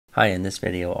Hi, in this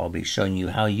video I'll be showing you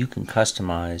how you can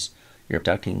customize your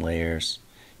ducting layers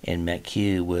in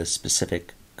Mech-Q with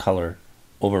specific color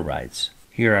overrides.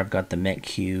 Here I've got the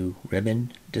Mech-Q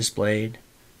ribbon displayed,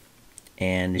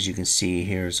 and as you can see,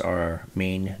 here's our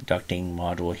main ducting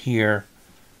module here.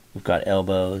 We've got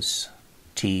elbows,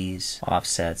 T's,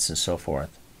 offsets, and so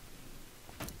forth.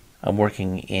 I'm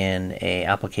working in an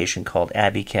application called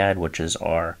AViCAD, which is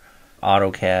our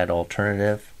AutoCAD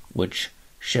alternative, which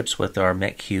ships with our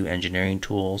Mech-Q engineering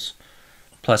tools,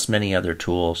 plus many other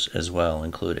tools as well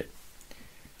included.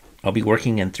 I'll be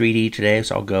working in 3D today,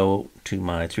 so I'll go to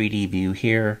my 3D view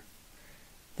here.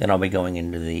 Then I'll be going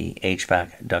into the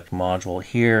HVAC duct module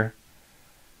here.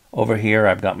 Over here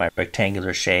I've got my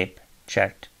rectangular shape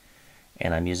checked,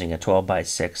 and I'm using a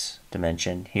 12x6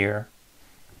 dimension here.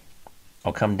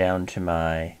 I'll come down to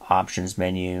my options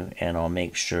menu and I'll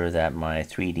make sure that my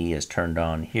 3D is turned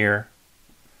on here.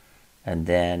 And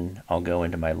then I'll go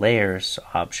into my layers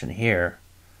option here.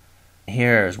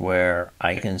 Here is where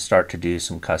I can start to do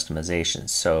some customizations.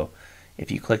 So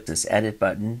if you click this edit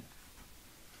button,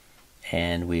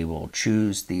 and we will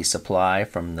choose the supply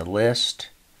from the list,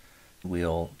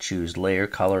 we'll choose layer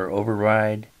color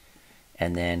override,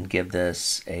 and then give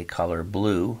this a color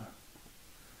blue,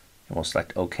 and we'll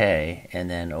select OK, and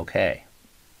then OK.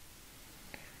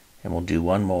 And we'll do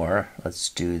one more. Let's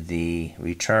do the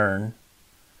return.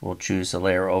 We'll choose the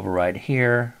layer override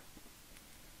here,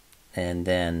 and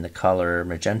then the color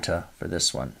magenta for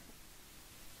this one.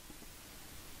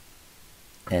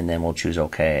 And then we'll choose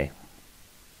OK.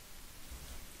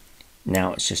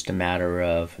 Now it's just a matter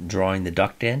of drawing the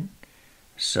duct in.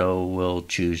 So we'll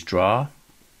choose draw,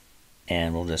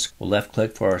 and we'll left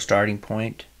click for our starting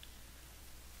point.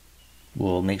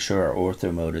 We'll make sure our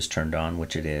ortho mode is turned on,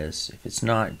 which it is. If it's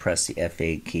not, press the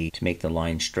F8 key to make the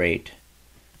line straight.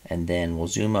 And then we'll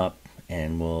zoom up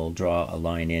and we'll draw a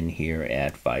line in here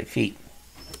at 5 feet.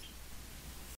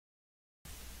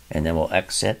 And then we'll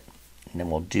exit, and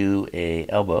then we'll do a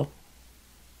elbow.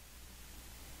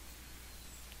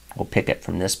 We'll pick it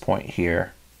from this point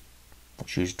here. We'll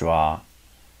choose draw,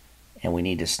 and we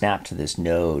need to snap to this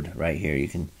node right here. You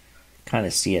can kind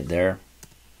of see it there.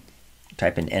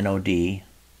 Type in NOD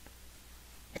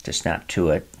to snap to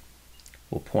it.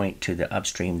 We'll point to the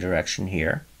upstream direction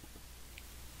here.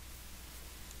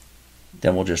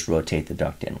 Then we'll just rotate the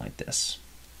duct in like this.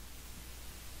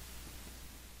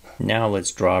 Now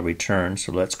let's draw a return.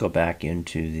 So let's go back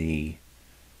into the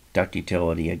duct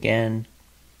utility again.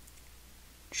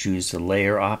 Choose the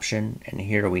layer option, and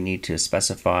here we need to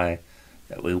specify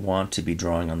that we want to be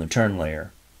drawing on the turn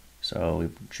layer. So we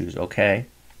choose OK.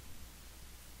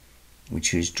 We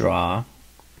choose draw,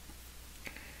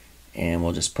 and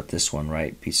we'll just put this one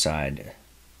right beside.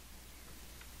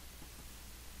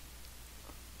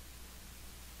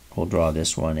 We'll draw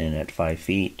this one in at 5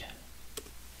 feet.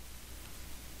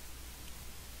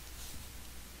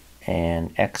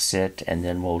 And exit, and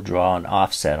then we'll draw an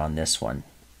offset on this one.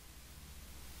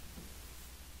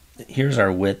 Here's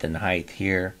our width and height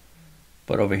here,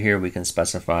 but over here we can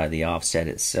specify the offset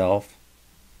itself.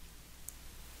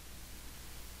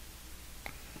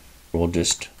 We'll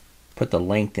just put the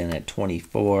length in at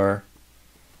 24.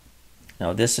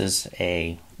 Now this is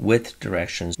a width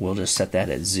direction. We'll just set that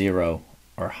at 0.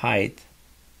 Our height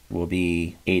will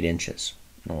be 8 inches.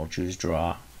 And we'll choose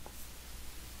draw.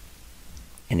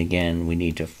 And again, we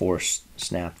need to force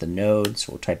snap the node,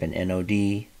 so we'll type in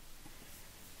NOD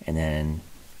and then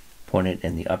point it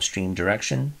in the upstream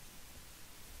direction.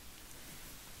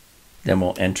 Then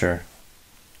we'll enter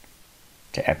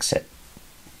to exit.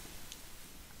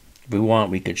 If we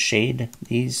want, we could shade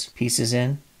these pieces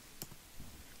in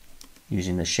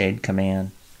using the shade command.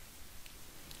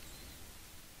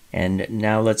 And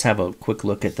now let's have a quick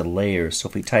look at the layers. So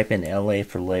if we type in LA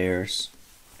for layers,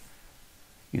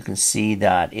 you can see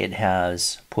that it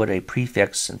has put a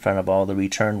prefix in front of all the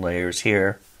return layers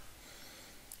here,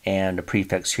 and a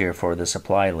prefix here for the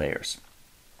supply layers.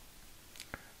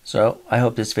 So I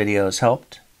hope this video has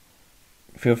helped.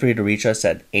 Feel free to reach us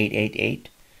at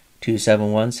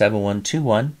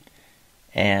 888-271-7121,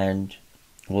 and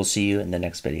we'll see you in the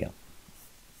next video.